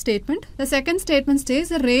statement. The second statement says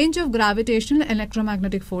the range of gravitational and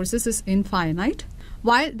electromagnetic forces is infinite,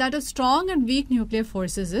 while that of strong and weak nuclear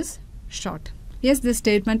forces is short. Yes, this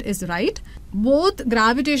statement is right. Both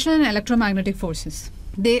gravitational and electromagnetic forces,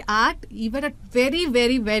 they act even at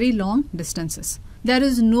very long distances. There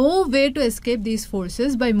is no way to escape these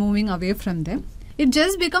forces by moving away from them. It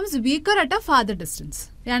just becomes weaker at a farther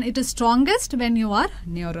distance, and it is strongest when you are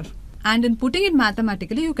nearer. And in putting it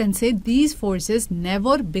mathematically, you can say these forces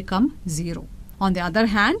never become zero. On the other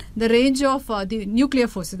hand, the range of the nuclear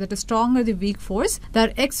forces, that is strong or the weak force, they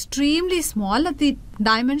are extremely small at the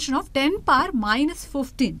dimension of 10 power minus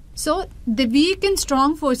 15. So the weak and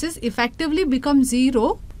strong forces effectively become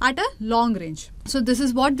zero at a long range. So this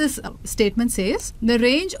is what this statement says. The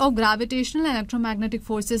range of gravitational and electromagnetic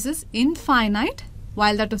forces is infinite,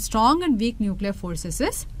 while that of strong and weak nuclear forces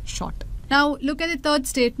is short. Now look at the third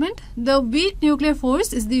statement. The weak nuclear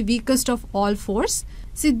force is the weakest of all force.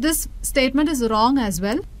 See, this statement is wrong as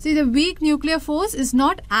well. See, the weak nuclear force is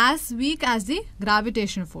not as weak as the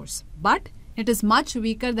gravitational force, but it is much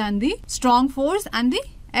weaker than the strong force and the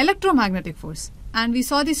electromagnetic force. And we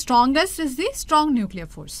saw the strongest is the strong nuclear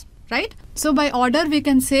force, right? So by order we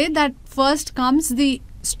can say that first comes the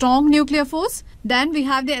strong nuclear force, then we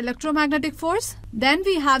have the electromagnetic force, then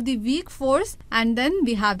we have the weak force, and then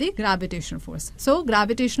we have the gravitational force. So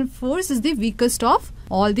gravitational force is the weakest of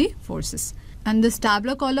all the forces. And this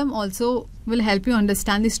tabular column also will help you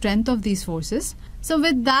understand the strength of these forces. So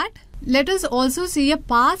with that, let us also see a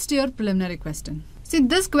past year preliminary question. See,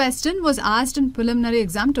 this question was asked in preliminary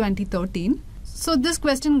exam 2013. So this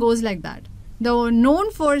question goes like that. The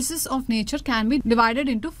known forces of nature can be divided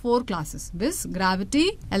into 4 classes: viz,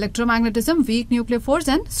 gravity, electromagnetism, weak nuclear force,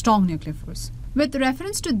 and strong nuclear force. With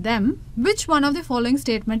reference to them, which one of the following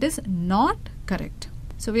statement is not correct?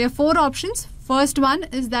 So we have 4 options. First one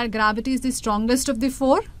is that gravity is the strongest of the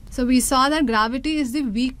 4. So we saw that gravity is the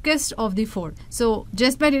weakest of the 4. So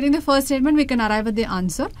just by reading the first statement, we can arrive at the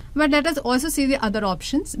answer. But let us also see the other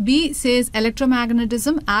options. B says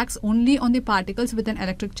electromagnetism acts only on the particles with an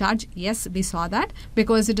electric charge. Yes, we saw that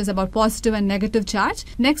because it is about positive and negative charge.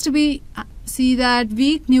 Next, we see that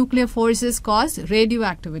weak nuclear forces cause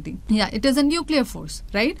radioactivity. Yeah, it is a nuclear force,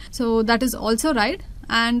 right? So that is also right.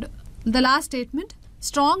 And the last statement,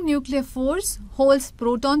 strong nuclear force holds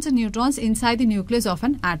protons and neutrons inside the nucleus of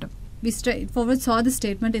an atom. We straightforward saw the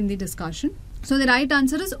statement in the discussion. So the right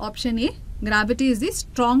answer is option A. Gravity is the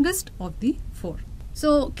strongest of the 4.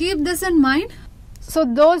 So keep this in mind. So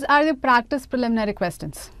those are the practice preliminary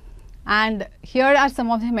questions. And here are some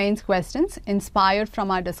of the mains questions inspired from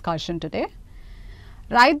our discussion today.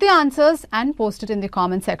 Write the answers and post it in the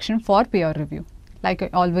comment section for peer review, like I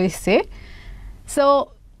always say.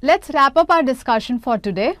 So let's wrap up our discussion for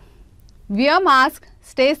today. Wear mask,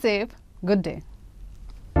 stay safe, good day.